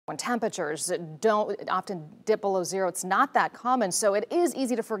When temperatures don't often dip below zero, it's not that common, so it is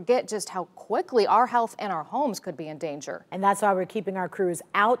easy to forget just how quickly our health and our homes could be in danger. And that's why we're keeping our crews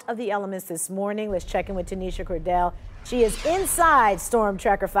out of the elements this morning. Let's check in with Tanisha Cordell. She is inside Storm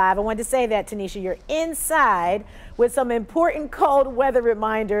Tracker 5. I wanted to say that, Tanisha, you're inside with some important cold weather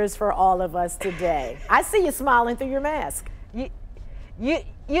reminders for all of us today. I see you smiling through your mask.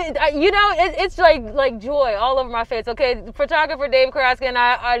 It's like joy all over my face. Okay, photographer Dave Karaska and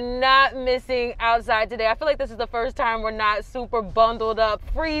I are not missing outside today. I feel like this is the first time we're not super bundled up,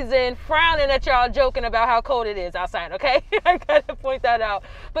 freezing, frowning at y'all, joking about how cold it is outside. Okay, I gotta point that out.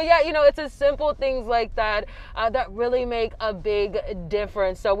 But yeah, it's a simple things like that that really make a big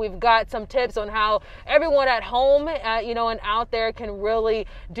difference. So we've got some tips on how everyone at home, and out there can really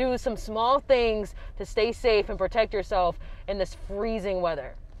do some small things to stay safe and protect yourself in this freezing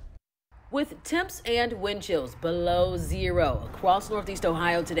weather. With temps and wind chills below zero across Northeast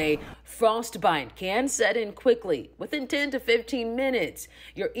Ohio today, frostbite can set in quickly within 10 to 15 minutes.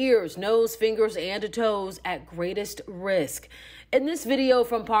 Your ears, nose, fingers, and toes at greatest risk. In this video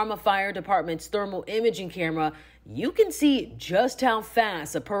from Parma Fire Department's thermal imaging camera, you can see just how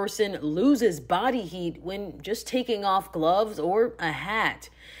fast a person loses body heat when just taking off gloves or a hat.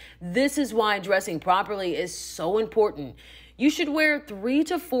 This is why dressing properly is so important. You should wear 3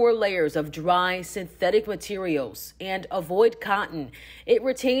 to 4 layers of dry synthetic materials and avoid cotton. It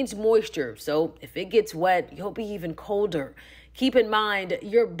retains moisture, so if it gets wet, you'll be even colder. Keep in mind,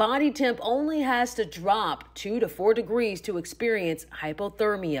 your body temp only has to drop 2 to 4 degrees to experience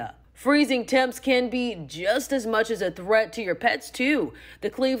hypothermia. Freezing temps can be just as much as a threat to your pets, too.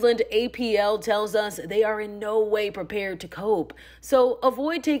 The Cleveland APL tells us they are in no way prepared to cope, so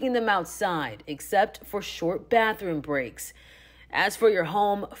avoid taking them outside, except for short bathroom breaks. As for your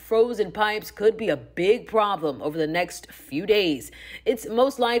home, frozen pipes could be a big problem over the next few days. It's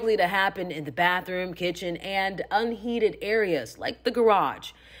most likely to happen in the bathroom, kitchen, and unheated areas like the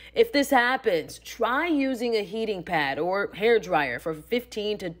garage. If this happens, try using a heating pad or hair dryer for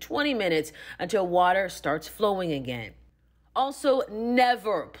 15 to 20 minutes until water starts flowing again. Also,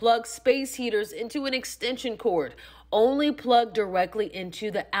 never plug space heaters into an extension cord. Only plug directly into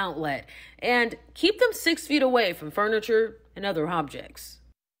the outlet. And keep them 6 feet away from furniture and other objects.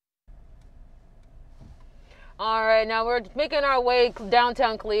 All right, now we're making our way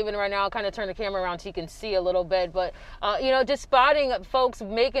downtown Cleveland right now. I'll kind of turn the camera around so you can see a little bit. But, just spotting folks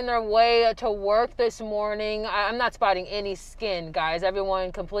making their way to work this morning. I'm not spotting any skin, guys.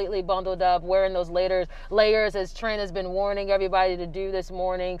 Everyone completely bundled up, wearing those layers as Trent has been warning everybody to do this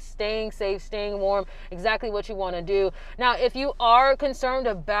morning. Staying safe, staying warm, exactly what you want to do. Now, if you are concerned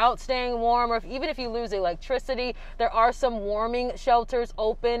about staying warm, or even if you lose electricity, there are some warming shelters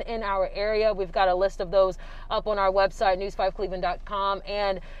open in our area. We've got a list of those up on our website, news5cleveland.com,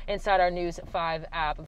 and inside our News 5 app.